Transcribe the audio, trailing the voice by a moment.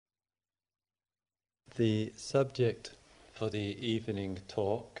The subject for the evening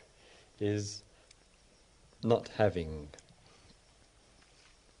talk is not having.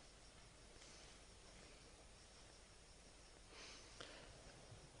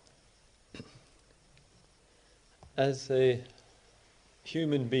 As a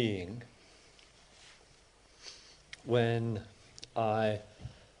human being, when I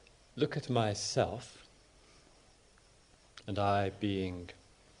look at myself, and I being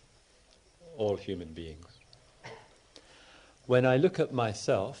all human beings, when I look at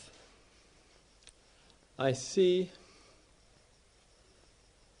myself, I see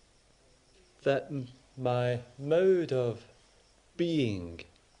that my mode of being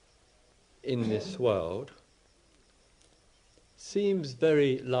in this world seems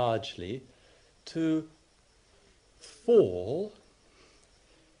very largely to fall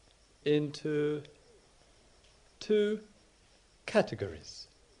into two categories,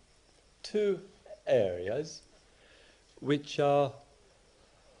 two areas which are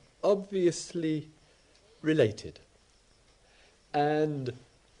obviously related, and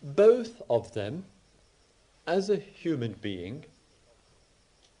both of them, as a human being,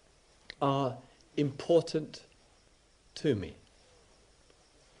 are important to me.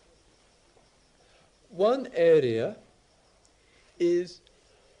 One area is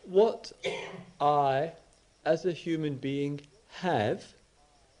what I, as a human being, have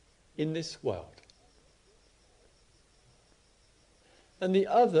in this world. And the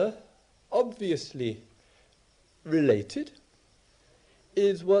other, obviously related,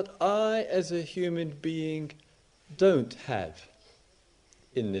 is what I, as a human being, don't have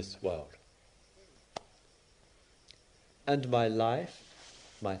in this world. And my life,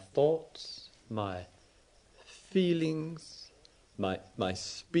 my thoughts, my feelings, my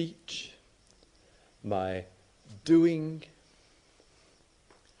speech, my doing,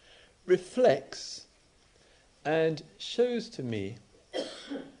 reflects and shows to me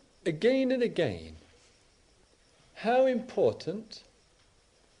again and again how important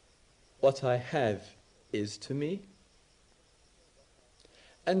what I have is to me,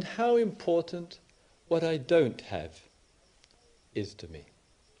 and how important what I don't have is to me.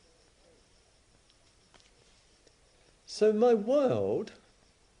 So my world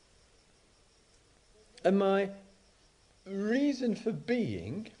and my reason for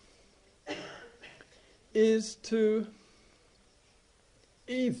being is to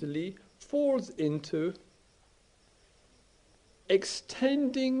easily falls into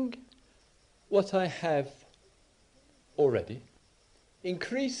extending what I have already,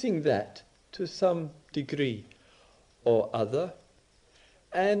 increasing that to some degree or other,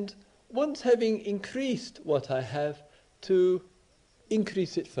 and once having increased what I have, to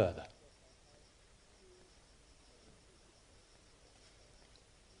increase it further.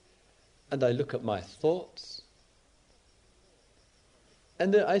 And I look at my thoughts,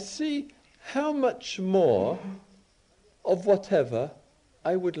 and then I see how much more of whatever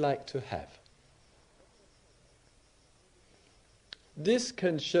I would like to have. This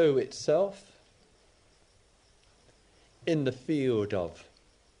can show itself in the field of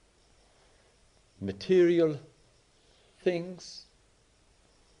material things,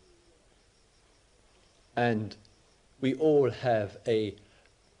 and we all have a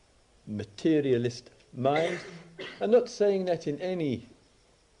materialist mind. I'm not saying that in any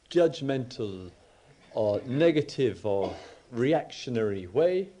judgmental or negative or reactionary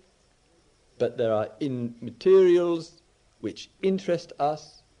way, but there are materials which interest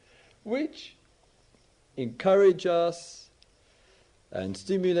us, which encourage us and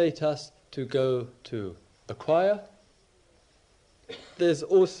stimulate us to go to acquire. There's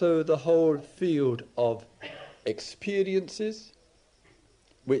also the whole field of experiences,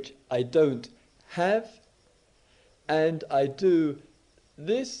 which I don't have, and I do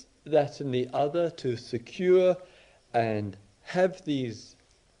this, that and the other to secure and have these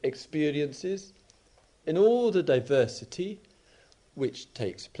experiences in all the diversity which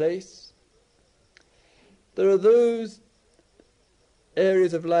takes place. There are those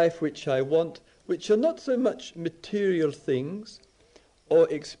areas of life which I want, which are not so much material things or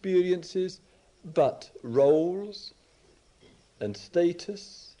experiences, but roles and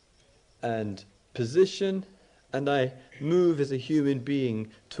status and position, and I move as a human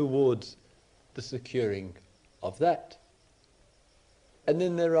being towards the securing of that. And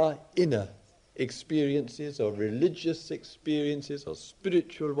then there are inner experiences, or religious experiences, or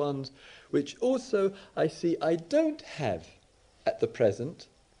spiritual ones, which also I see I don't have at the present,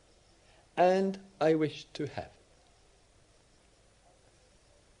 and I wish to have.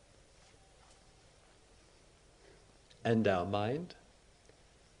 And our mind,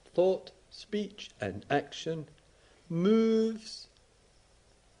 thought, speech and action moves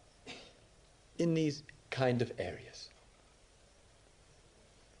in these kind of areas.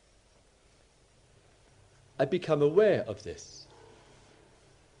 I become aware of this.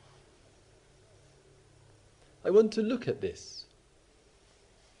 I want to look at this.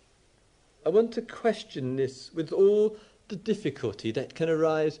 I want to question this with all the difficulty that can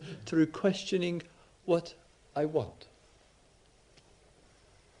arise through questioning what I want.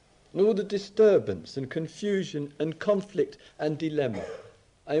 And all the disturbance and confusion and conflict and dilemma.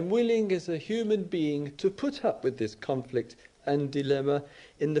 I am willing as a human being to put up with this conflict and dilemma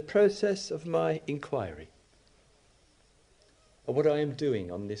in the process of my inquiry of what I am doing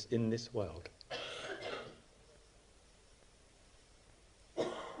in this world.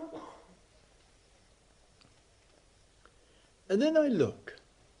 And then I look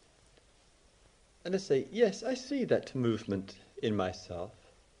and I say, yes, I see that movement in myself.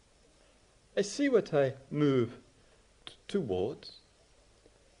 I see what I move towards.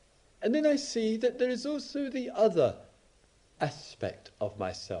 And then I see that there is also the other aspect of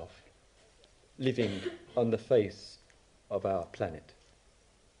myself living on the face of our planet.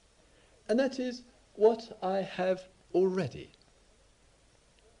 And that is what I have already.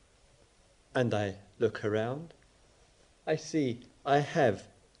 And I look around. I see I have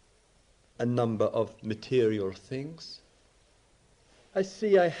a number of material things. I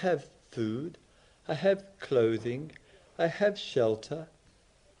see I have food, I have clothing, I have shelter,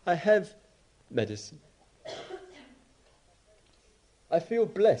 I have medicine. I feel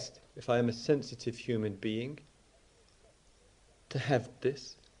blessed, if I am a sensitive human being, to have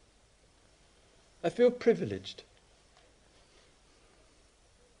this. I feel privileged.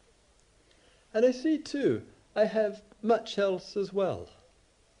 And I see too, I have much else as well.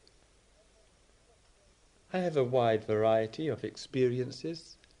 I have a wide variety of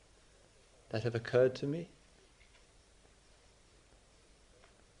experiences that have occurred to me.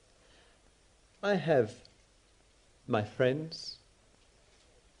 I have my friends.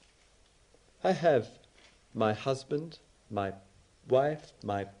 I have my husband, my wife,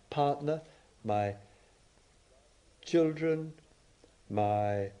 my partner, my children,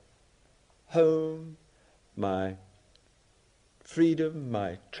 my home, my freedom,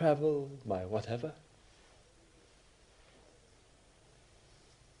 my travel, my whatever.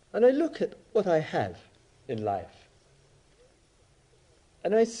 And I look at what I have in life,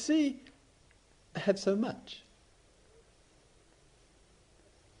 and I see I have so much.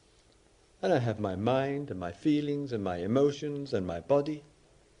 And I have my mind and my feelings and my emotions and my body,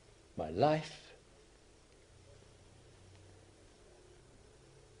 my life.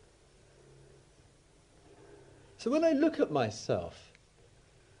 So when I look at myself,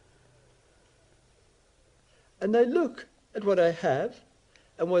 and I look at what I have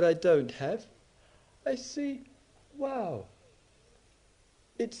and what I don't have, I see, wow,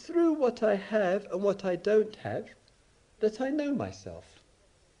 it's through what I have and what I don't have that I know myself.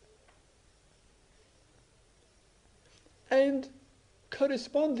 And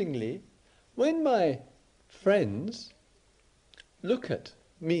correspondingly, when my friends look at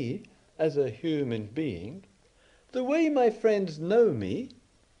me as a human being, the way my friends know me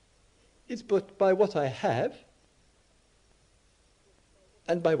is but by what I have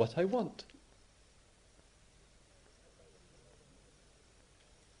and by what I want.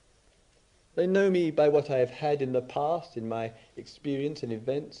 They know me by what I have had in the past, in my experience and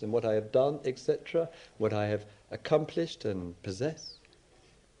events, and what I have done, etc., what I have accomplished and possess.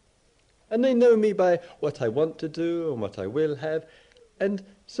 And they know me by what I want to do and what I will have. And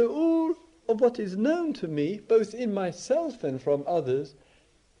so all of what is known to me, both in myself and from others,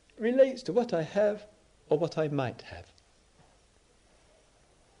 relates to what I have or what I might have.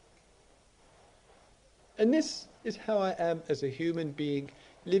 And this is how I am as a human being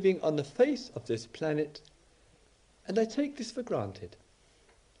living on the face of this planet, and I take this for granted.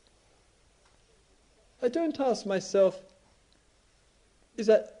 I don't ask myself, is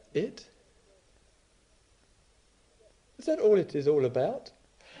that it? Is that all it is all about?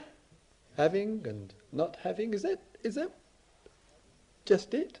 Having and not having, is that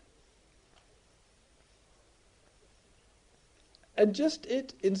just it? And just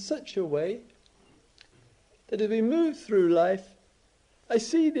it in such a way that as we move through life, I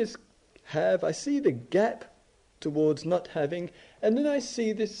see I see the gap towards not having, and then I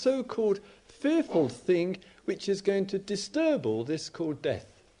see this so-called fearful thing which is going to disturb all this called death,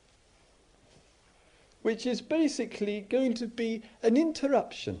 which is basically going to be an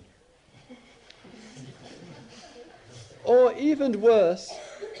interruption, or even worse,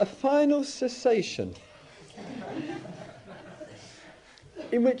 a final cessation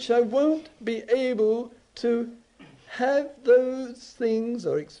in which I won't be able to have those things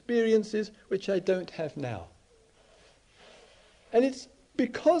or experiences which I don't have now. And it's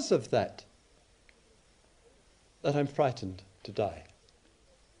because of that that I'm frightened to die.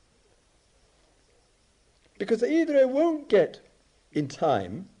 Because either I won't get in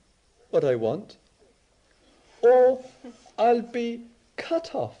time what I want, or I'll be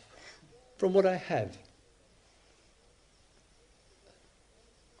cut off from what I have.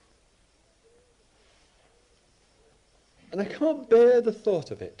 And I can't bear the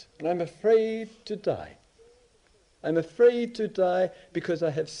thought of it, and I'm afraid to die. I'm afraid to die because I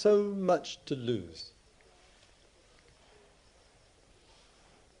have so much to lose.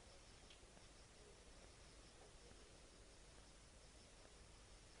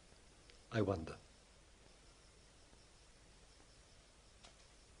 I wonder.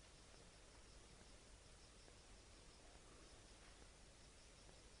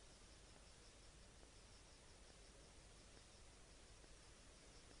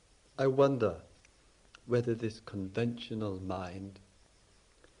 I wonder whether this conventional mind,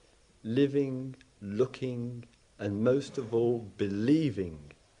 living, looking, and most of all believing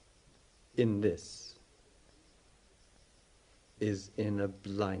in this, is in a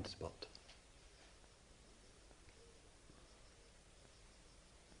blind spot.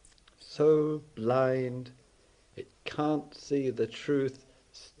 So blind it can't see the truth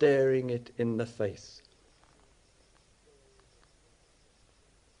staring it in the face.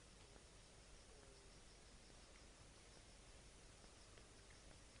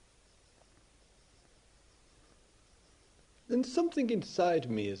 And something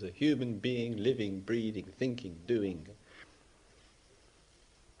inside me as a human being, living, breathing, thinking, doing,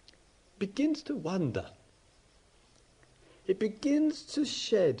 begins to wonder. It begins to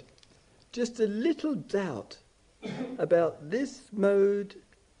shed just a little doubt about this mode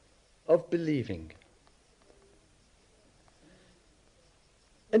of believing.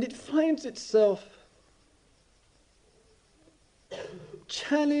 And it finds itself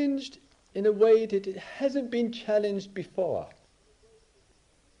challenged in a way that it hasn't been challenged before.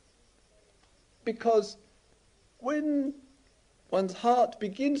 Because when one's heart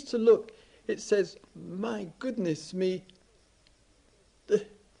begins to look, it says, my goodness me, the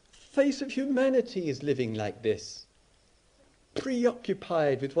face of humanity is living like this,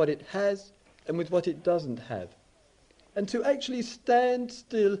 preoccupied with what it has and with what it doesn't have. And to actually stand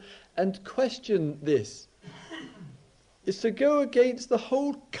still and question this is to go against the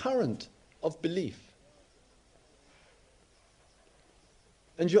whole current of belief.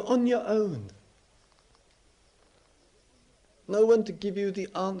 And you're on your own. No one to give you the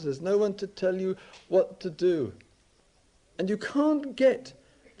answers, no one to tell you what to do. And you can't get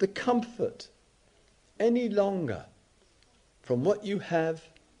the comfort any longer from what you have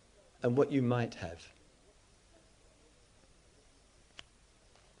and what you might have.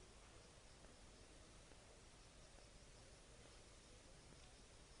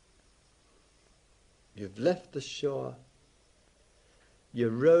 You've left the shore, you're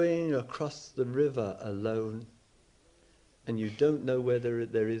rowing across the river alone, and you don't know whether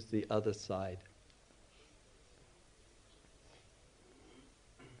there is the other side.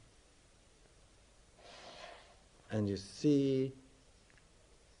 And you see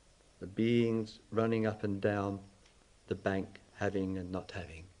the beings running up and down the bank, having and not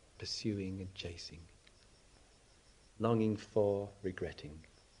having, pursuing and chasing, longing for, regretting.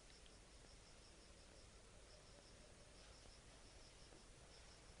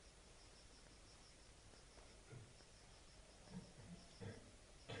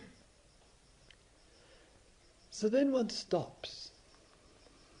 So then one stops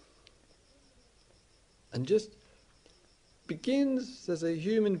and just begins as a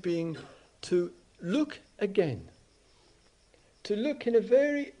human being to look again, to look in a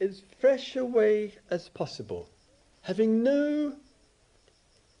very as fresh a way as possible, having no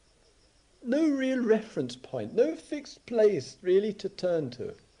real reference point, no fixed place really to turn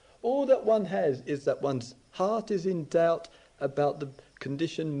to. All that one has is that one's heart is in doubt about the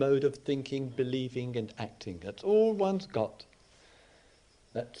conditioned mode of thinking, believing and acting. That's all one's got.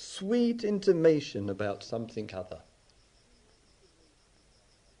 That sweet intimation about something other.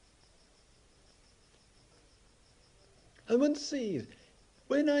 And one sees,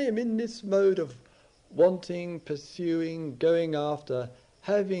 when I am in this mode of wanting, pursuing, going after,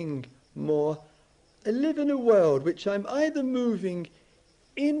 having more, I live in a world which I'm either moving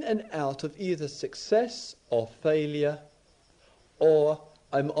in and out of either success or failure, or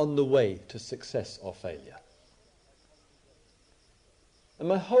I'm on the way to success or failure. And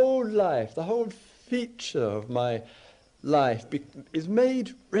my whole life, the whole feature of my life is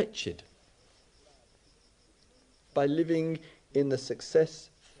made wretched by living in the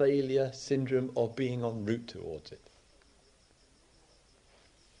success-failure syndrome of being en route towards it.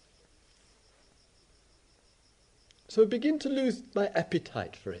 So I begin to lose my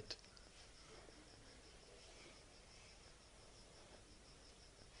appetite for it.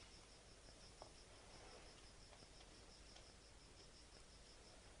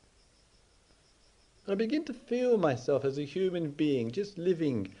 I begin to feel myself as a human being, just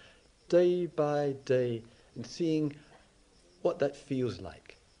living day by day and seeing what that feels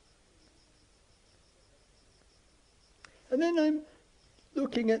like. And then I'm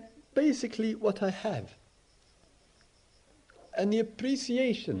looking at basically what I have and the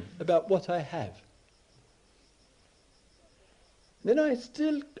appreciation about what I have. Then I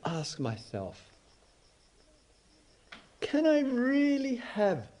still ask myself, can I really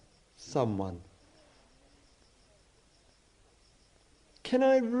have someone? Can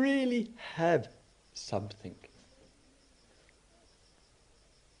I really have something?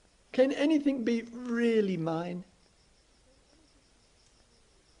 Can anything be really mine?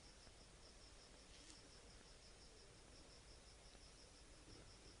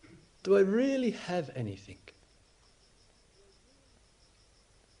 Do I really have anything?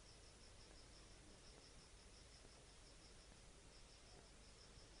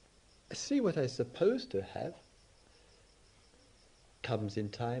 I see what I'm supposed to have. Comes in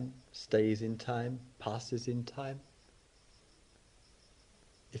time, stays in time, passes in time.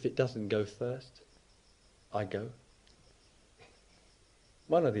 If it doesn't go first, I go.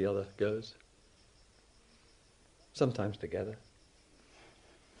 One or the other goes. Sometimes together.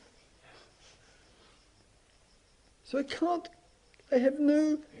 So I have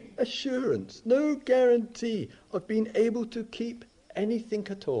no assurance, no guarantee of being able to keep anything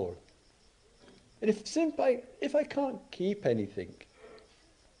at all. And if I can't keep anything,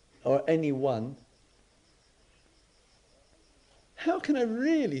 or anyone, how can I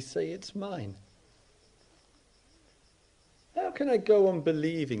really say it's mine? How can I go on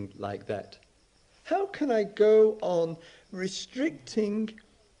believing like that? How can I go on restricting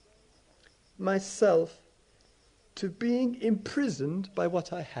myself to being imprisoned by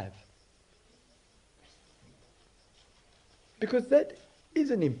what I have? Because that is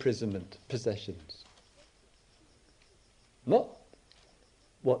an imprisonment, possessions. Not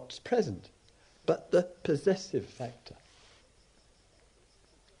what's present, but the possessive factor.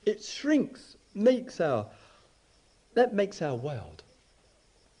 It shrinks, makes our world.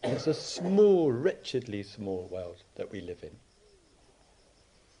 It's a small, wretchedly small world that we live in.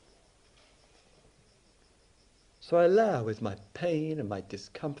 So I allow, with my pain and my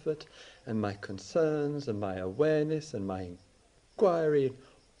discomfort and my concerns and my awareness and my inquiry,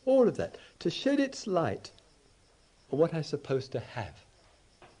 all of that, to shed its light on what I'm supposed to have.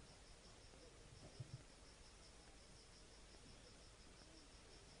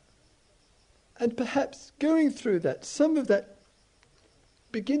 And perhaps going through that, some of that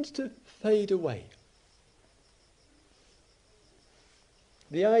begins to fade away.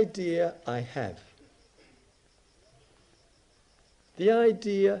 The idea I have. The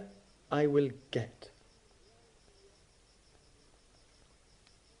idea I will get.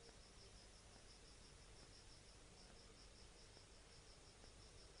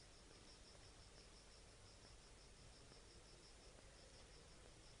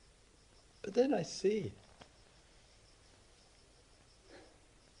 But then I see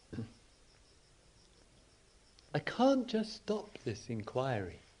I can't just stop this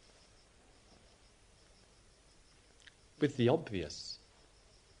inquiry with the obvious.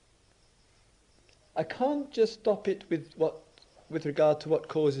 I can't just stop it with regard to what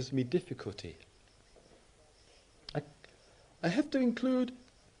causes me difficulty. I have to include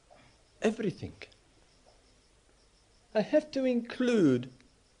everything. I have to include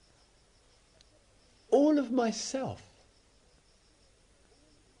all of myself,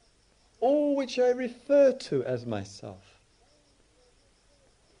 all which I refer to as myself,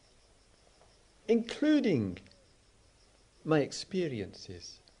 including my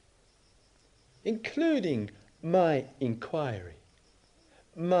experiences, including my inquiry,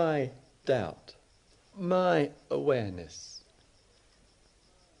 my doubt, my awareness,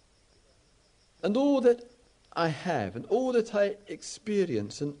 and all that I have, and all that I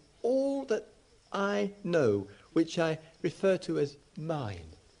experience, and all that I know, which I refer to as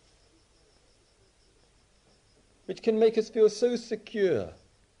mine, which can make us feel so secure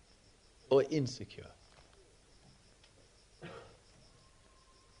or insecure.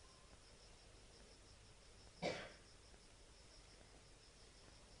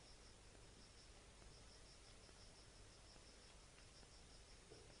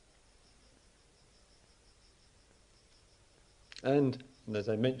 And as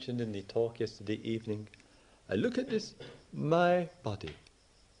I mentioned in the talk yesterday evening, I look at this, my body,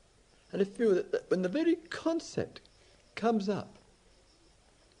 and I feel that when the very concept comes up,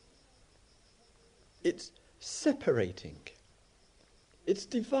 it's separating, it's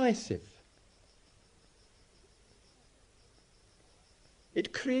divisive.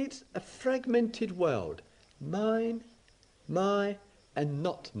 It creates a fragmented world, mine, my, and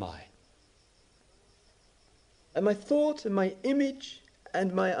not mine. And my thought and my image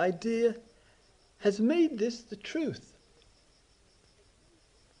and my idea has made this the truth.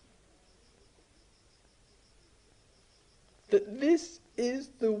 That this is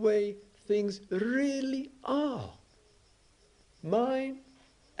the way things really are. Mine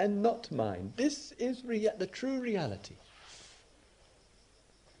and not mine. This is the true reality.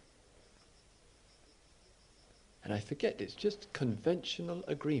 And I forget, it's just conventional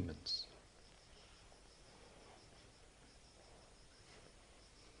agreements.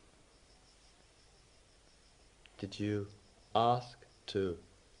 Did you ask to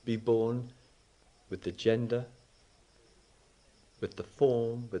be born with the gender, with the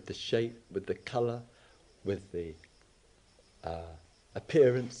form, with the shape, with the colour, with the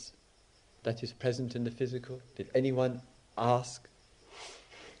appearance that is present in the physical? Did anyone ask?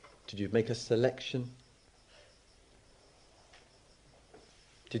 Did you make a selection?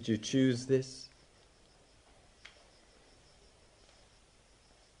 Did you choose this?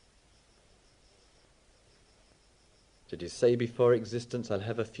 Did you say before existence, I'll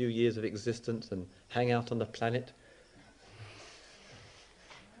have a few years of existence and hang out on the planet?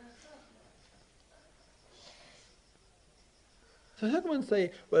 So how can one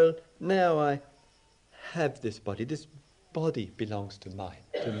say, well, now I have this body belongs to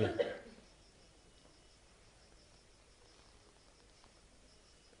me.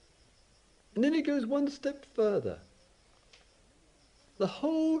 And then it goes one step further. The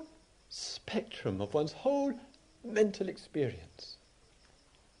whole spectrum of one's whole mental experience.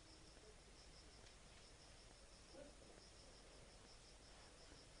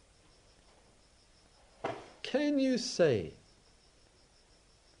 Can you say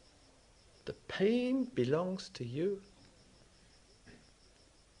the pain belongs to you?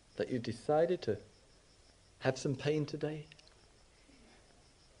 That you decided to have some pain today?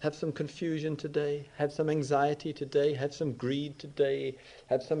 Have some confusion today, have some anxiety today, have some greed today,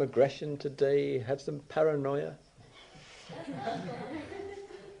 have some aggression today, have some paranoia.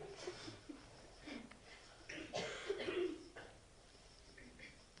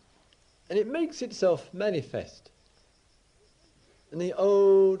 And it makes itself manifest in the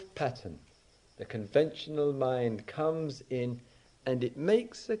old pattern. The conventional mind comes in and it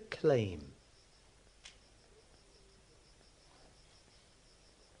makes a claim.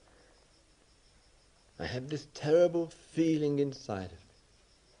 I have this terrible feeling inside of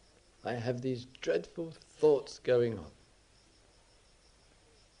me. I have these dreadful thoughts going on.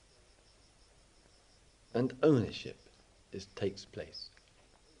 And ownership takes place.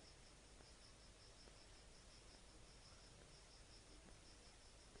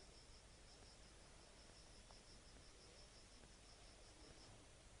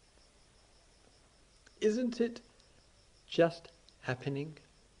 Isn't it just happening?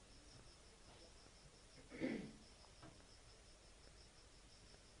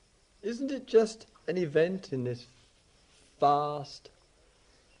 Isn't it just an event in this vast,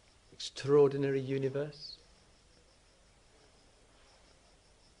 extraordinary universe?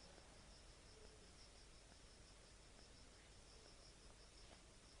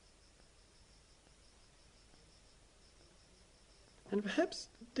 And perhaps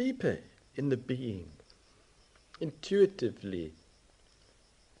deeper in the being, intuitively,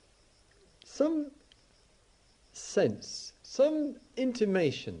 some sense, some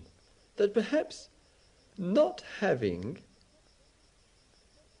intimation that perhaps not having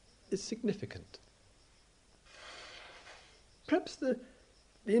is significant. Perhaps the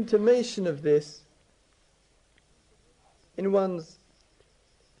intimation of this in one's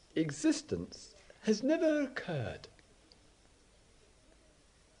existence has never occurred.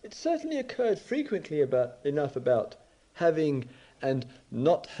 It certainly occurred frequently enough about having and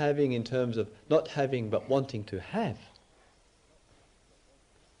not having, in terms of not having but wanting to have.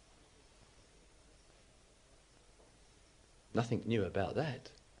 Nothing new about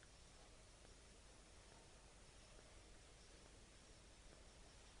that.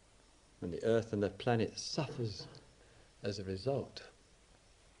 And the earth and the planet suffers as a result.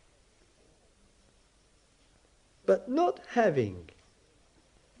 But not having,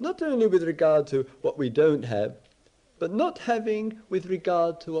 not only with regard to what we don't have, but not having with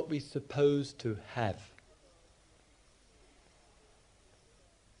regard to what we suppose to have.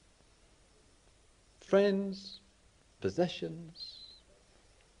 friends, possessions,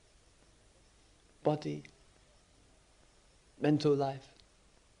 body, mental life.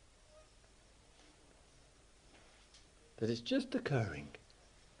 That it's just occurring.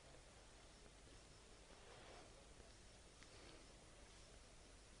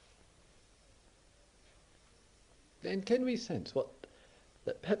 Then can we sense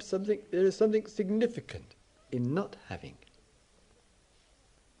that perhaps there is something significant in not having?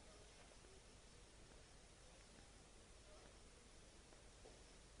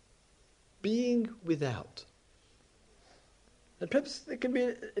 Being without. And perhaps there can be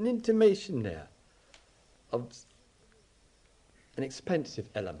an intimation there of an expansive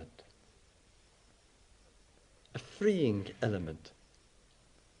element, a freeing element.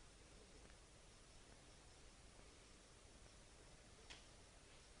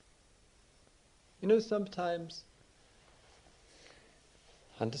 You know, sometimes,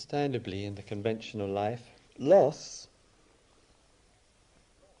 understandably in the conventional life, loss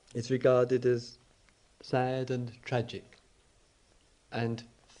is regarded as sad and tragic, and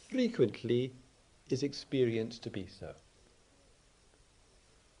frequently is experienced to be so.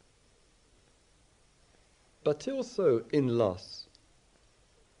 But also in loss,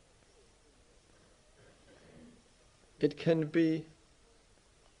 it can be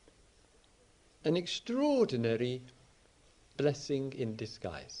an extraordinary blessing in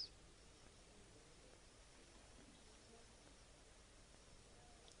disguise.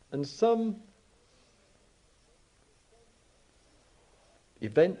 And some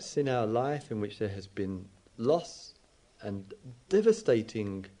events in our life in which there has been loss, and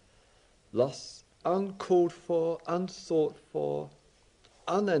devastating loss, uncalled for, unsought for,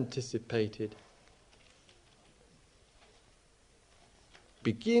 unanticipated,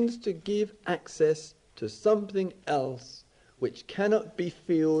 begins to give access to something else which cannot be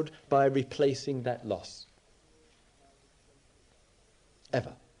filled by replacing that loss.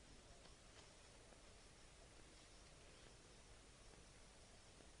 Ever.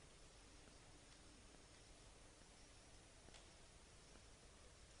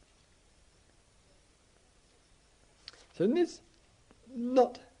 So in this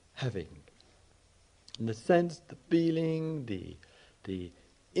not having, in the sense, the feeling, the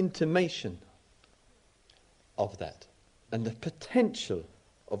intimation of that, and the potential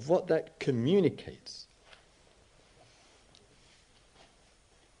of what that communicates,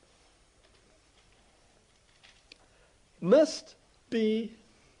 must be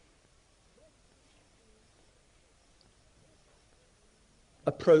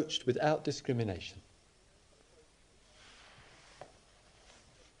approached without discrimination.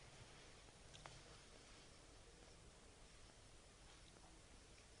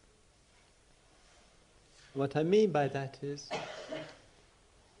 What I mean by that is,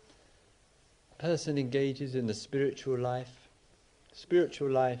 a person engages in the spiritual life.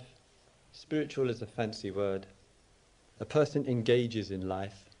 Spiritual is a fancy word. A person engages in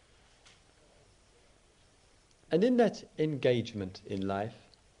life. And in that engagement in life,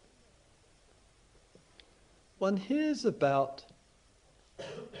 one hears about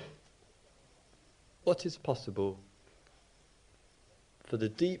what is possible for the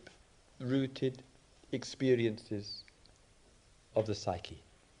deep-rooted experiences of the psyche.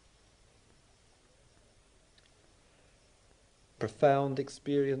 Profound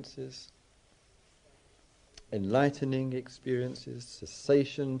experiences, enlightening experiences,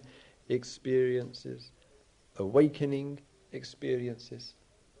 cessation experiences, awakening experiences.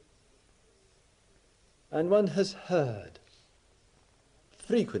 And one has heard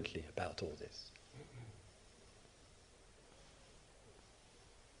frequently about all this.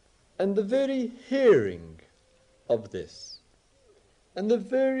 And the very hearing of this, and the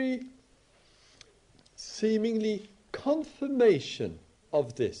very seemingly confirmation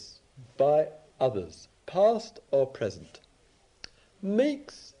of this by others, past or present,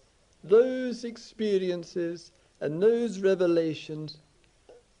 makes those experiences and those revelations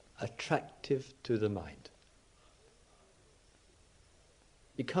attractive to the mind.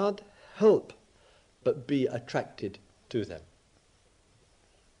 You can't help but be attracted to them.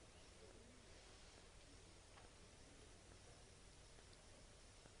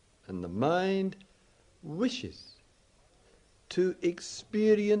 And the mind wishes to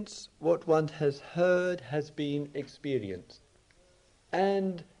experience what one has heard has been experienced,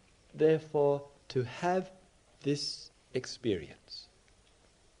 and therefore to have this experience.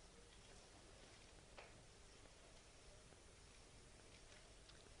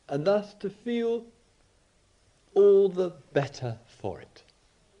 And thus to feel all the better for it,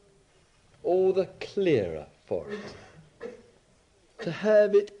 all the clearer for it, to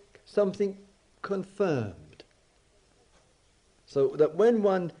have it something confirmed. So that when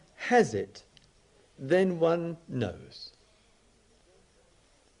one has it, then one knows.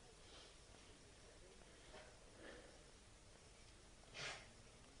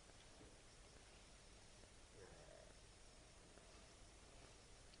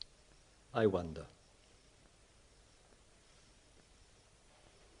 I wonder.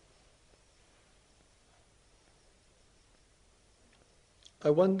 I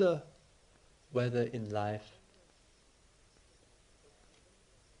wonder whether in life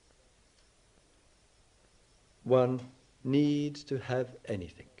one needs to have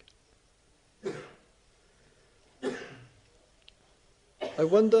anything. I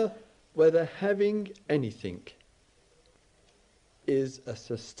wonder whether having anything is a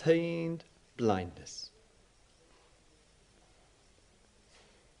sustained blindness,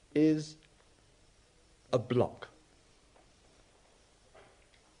 is a block.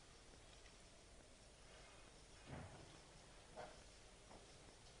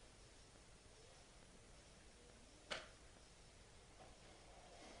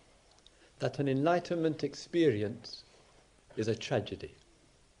 That an enlightenment experience is a tragedy.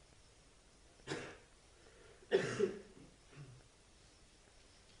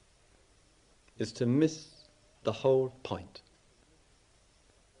 Is to miss the whole point.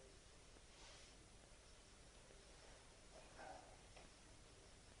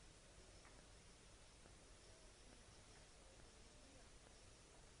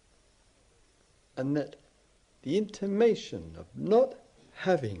 And that the intimation of not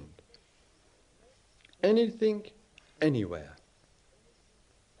having anything anywhere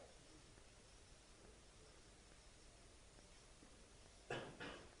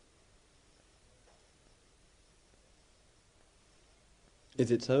is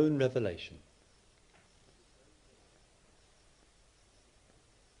its own revelation.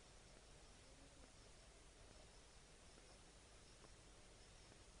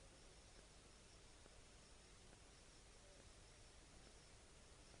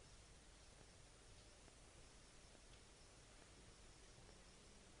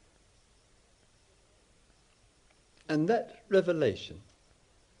 And that revelation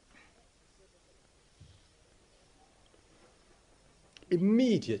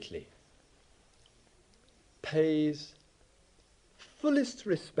immediately pays fullest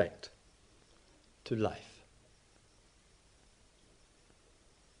respect to life.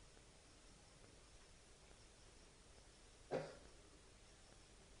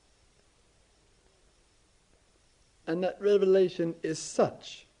 And that revelation is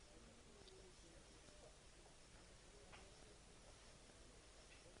such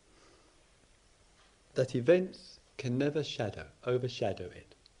that events can never overshadow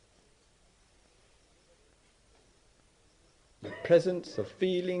it. The presence of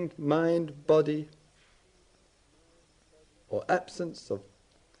feeling, mind, body, or absence of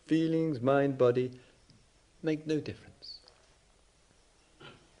feelings, mind, body, make no difference.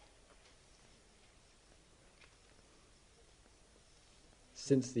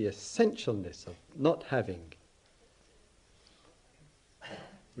 Since the essentialness of not having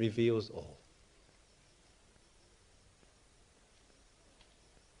reveals all.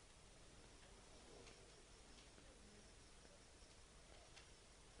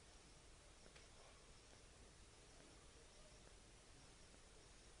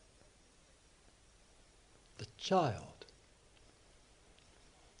 The child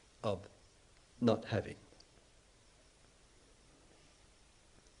of not having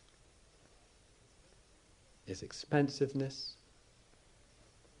is expansiveness,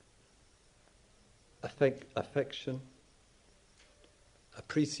 affection,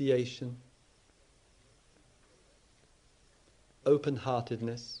 appreciation,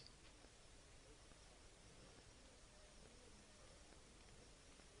 open-heartedness,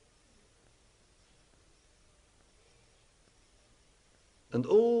 and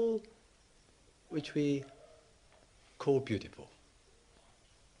all which we call beautiful.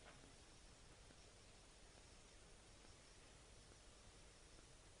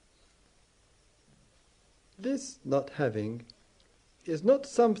 This not having is not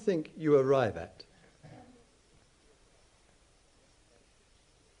something you arrive at.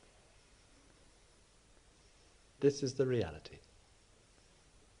 This is the reality.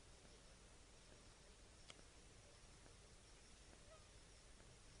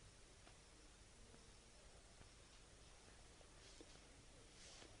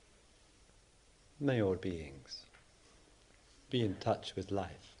 May all beings be in touch with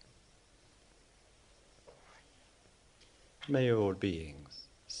life. May all beings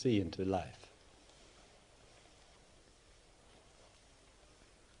see into life.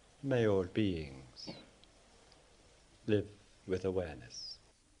 May all beings live with awareness.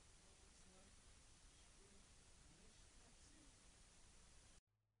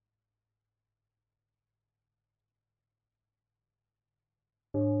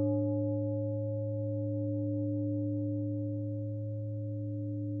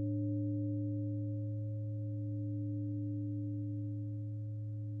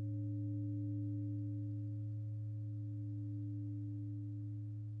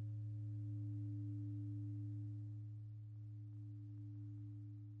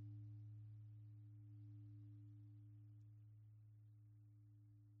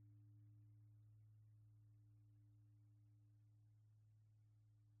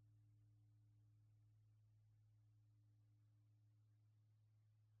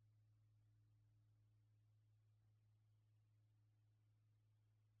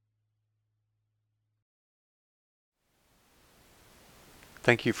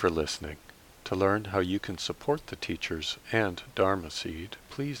 Thank you for listening. To learn how you can support the teachers and Dharma Seed,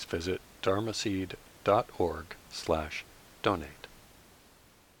 please visit dharmaseed.org/donate.